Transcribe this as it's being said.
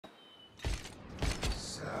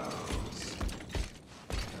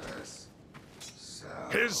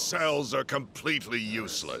His cells are completely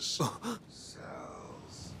useless.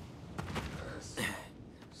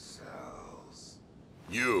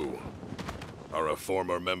 You are a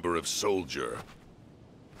former member of Soldier.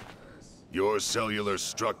 Your cellular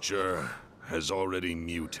structure has already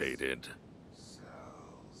mutated.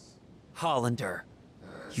 Hollander,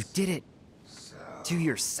 you did it to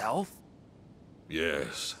yourself?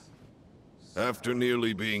 Yes. After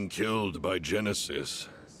nearly being killed by Genesis,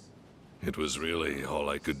 it was really all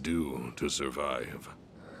I could do to survive.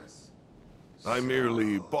 I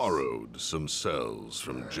merely borrowed some cells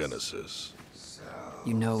from Genesis.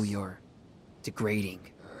 You know you're degrading.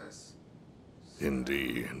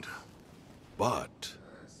 Indeed. But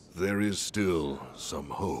there is still some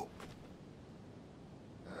hope.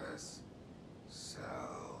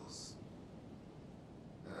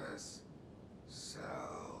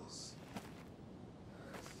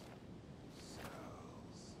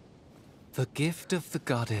 The gift of the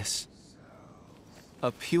goddess.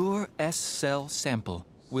 A pure S-cell sample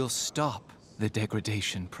will stop the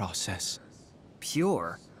degradation process.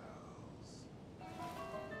 Pure?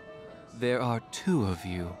 There are 2 of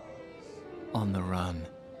you on the run.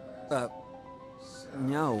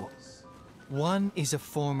 No. One is a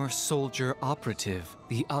former soldier operative,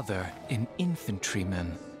 the other an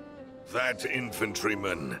infantryman. That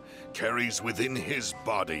infantryman carries within his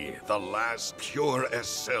body the last pure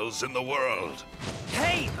S-cells in the world.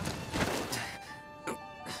 Hey!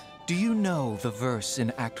 Do you know the verse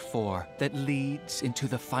in Act 4 that leads into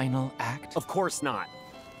the final act? Of course not.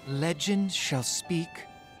 Legend shall speak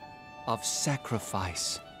of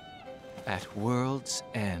sacrifice at world's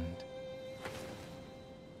end.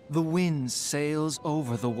 The wind sails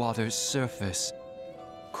over the water's surface,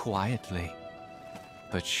 quietly,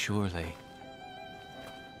 but surely.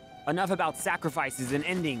 Enough about sacrifices and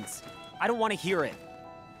endings. I don't want to hear it.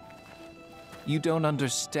 You don't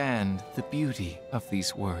understand the beauty of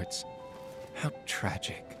these words. How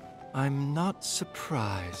tragic. I'm not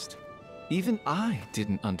surprised. Even I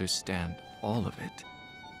didn't understand all of it.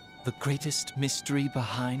 The greatest mystery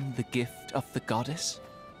behind the gift of the goddess?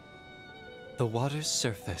 The water's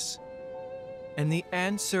surface. And the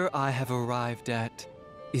answer I have arrived at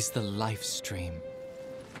is the life stream.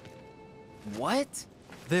 What?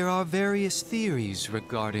 There are various theories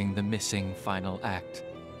regarding the missing final act.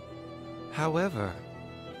 However,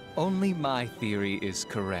 only my theory is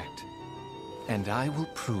correct, and I will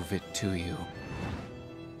prove it to you.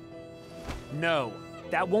 No,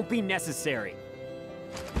 that won't be necessary.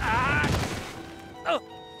 Ah! Oh!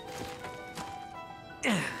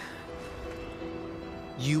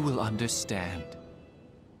 You will understand.